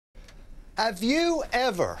Have you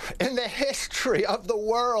ever, in the history of the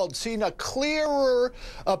world, seen a clearer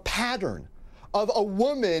pattern of a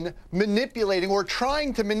woman manipulating or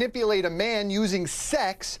trying to manipulate a man using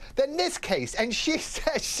sex than this case? And she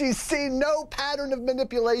says she's seen no pattern of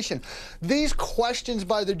manipulation. These questions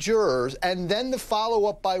by the jurors and then the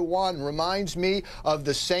follow-up by Juan reminds me of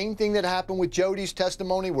the same thing that happened with Jody's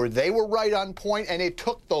testimony, where they were right on point, and it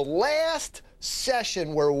took the last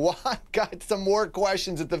session where Juan got some more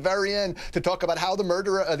questions at the very end to talk about how the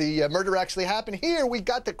murder actually happened. Here we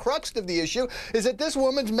got the crux of the issue, is that this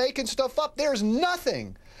woman's making stuff up. There's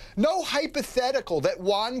nothing, no hypothetical that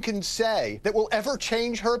Juan can say that will ever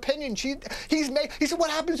change her opinion. He said,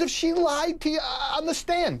 what happens if she lied to you on the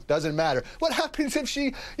stand? Doesn't matter. What happens if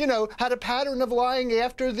she, had a pattern of lying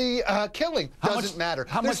after the killing? Doesn't matter.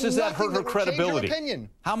 How much does that hurt her credibility?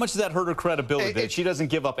 How much does that hurt her credibility that she doesn't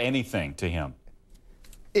give up anything to him?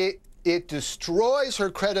 It destroys her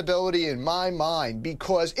credibility in my mind,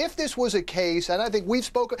 because if this was a case, and I think we've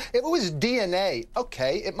spoken, if it was DNA,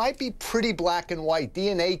 okay, it might be pretty black and white.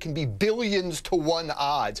 DNA can be billions to 1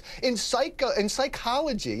 odds. In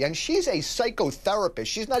psychology, and she's a psychotherapist,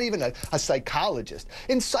 she's not even a psychologist.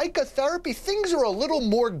 In psychotherapy, things are a little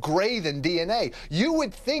more gray than DNA. You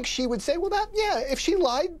would think she would say, well, if she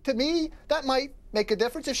lied to me, that might make a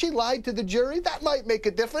difference. If she lied to the jury, that might make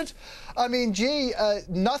a difference. I mean, gee,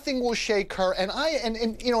 nothing will shake her. And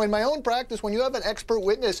in my own practice, when you have an expert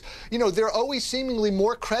witness, they're always seemingly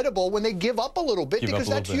more credible when they give up a little bit, because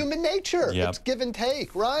that's human nature. Yep. It's give and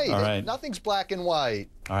take, right? All right. Nothing's black and white.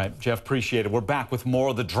 All right, Jeff, appreciate it. We're back with more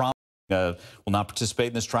of the drama. Will not participate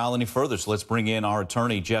in this trial any further, so let's bring in our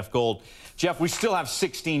attorney, Jeff Gold. Jeff, we still have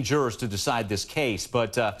 16 jurors to decide this case,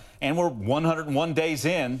 and we're 101 days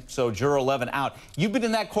in, so juror 11 out. You've been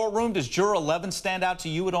in that courtroom. Does juror 11 stand out to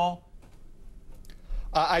you at all?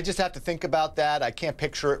 I just have to think about that. I can't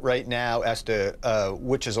picture it right now as to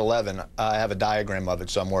which is 11. I have a diagram of it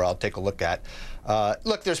somewhere I'll take a look at.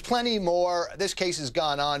 Look, there's plenty more. This case has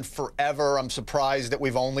gone on forever. I'm surprised that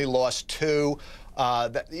we've only lost 2.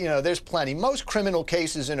 There's plenty. Most criminal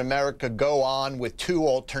cases in America go on with 2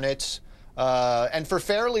 alternates, and for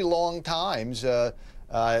fairly long times,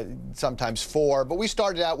 sometimes 4. But we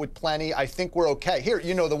started out with plenty. I think we're okay. Here,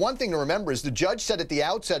 the one thing to remember is the judge said at the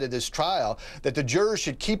outset of this trial that the jurors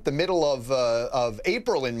should keep the middle of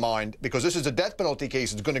April in mind, because this is a death penalty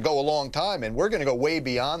case. It's going to go a long time, and we're going to go way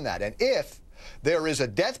beyond that. And if there is a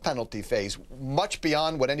death penalty phase, much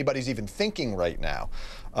beyond what anybody's even thinking right now.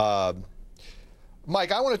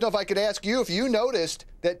 Mike, I want to know if I could ask you if you noticed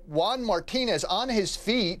that Juan Martinez on his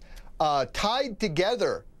feet tied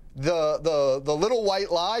together the little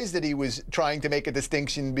white lies that he was trying to make a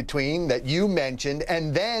distinction between that you mentioned,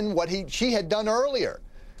 and then what she had done earlier.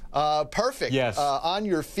 Perfect. Yes. On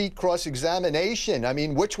your feet cross-examination. I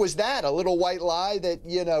mean, which was that? A little white lie that,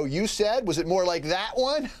 you said? Was it more like that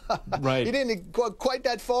one? Right. He didn't go quite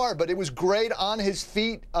that far, but it was great on his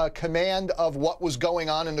feet command of what was going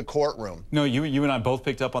on in the courtroom. No, you and I both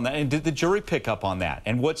picked up on that. And did the jury pick up on that?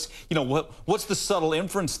 And what's the subtle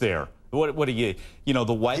inference there? What are you,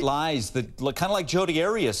 the white lies that kind of like Jodi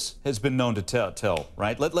Arias has been known to tell,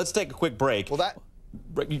 right? Let's take a quick break. Well,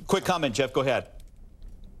 quick comment, Jeff, go ahead.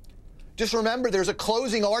 Just remember, there's a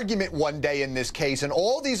closing argument one day in this case, and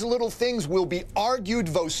all these little things will be argued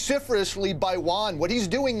vociferously by Juan. What he's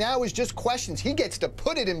doing now is just questions. He gets to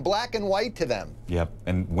put it in black and white to them. Yep.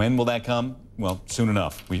 And when will that come? Well, soon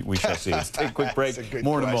enough. We shall see. Let's take a quick break.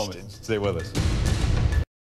 More in a moment. Stay with us.